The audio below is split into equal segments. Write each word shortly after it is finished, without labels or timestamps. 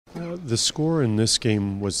The score in this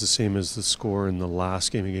game was the same as the score in the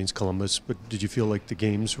last game against Columbus, but did you feel like the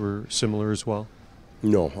games were similar as well?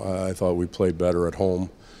 No, I thought we played better at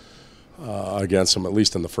home against them, at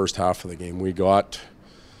least in the first half of the game. We got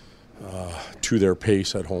to their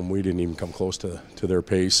pace at home. We didn't even come close to their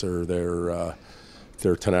pace or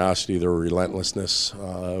their tenacity, their relentlessness.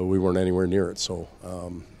 We weren't anywhere near it. So,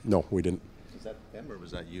 no, we didn't. Was that them or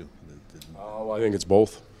was that you? I think it's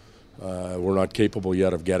both. We're not capable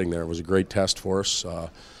yet of getting there. It was a great test for us.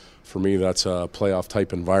 For me, that's a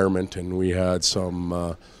playoff-type environment, and we had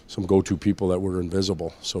some go-to people that were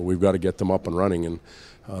invisible. So we've got to get them up and running, and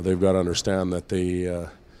they've got to understand that they,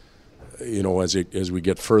 as we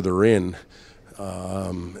get further in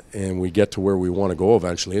and we get to where we want to go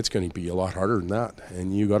eventually, it's going to be a lot harder than that,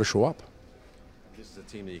 and you got to show up. This is a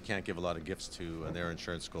team that you can't give a lot of gifts to, and their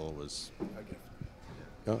insurance goal was a gift.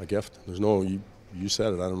 Yeah, a gift. There's no, you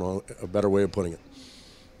said it, I don't know a better way of putting it.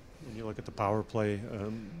 When you look at the power play,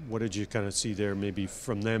 what did you kind of see there maybe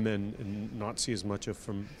from them and not see as much of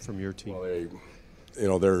from your team?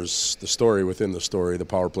 Well, there's the story within the story, the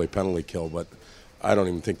power play penalty kill, but I don't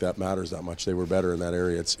even think that matters that much. They were better in that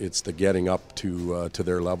area. It's the getting up to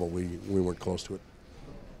their level. We weren't close to it.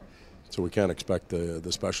 So we can't expect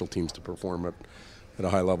the special teams to perform at a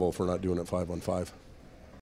high level if we're not doing it 5-on-5.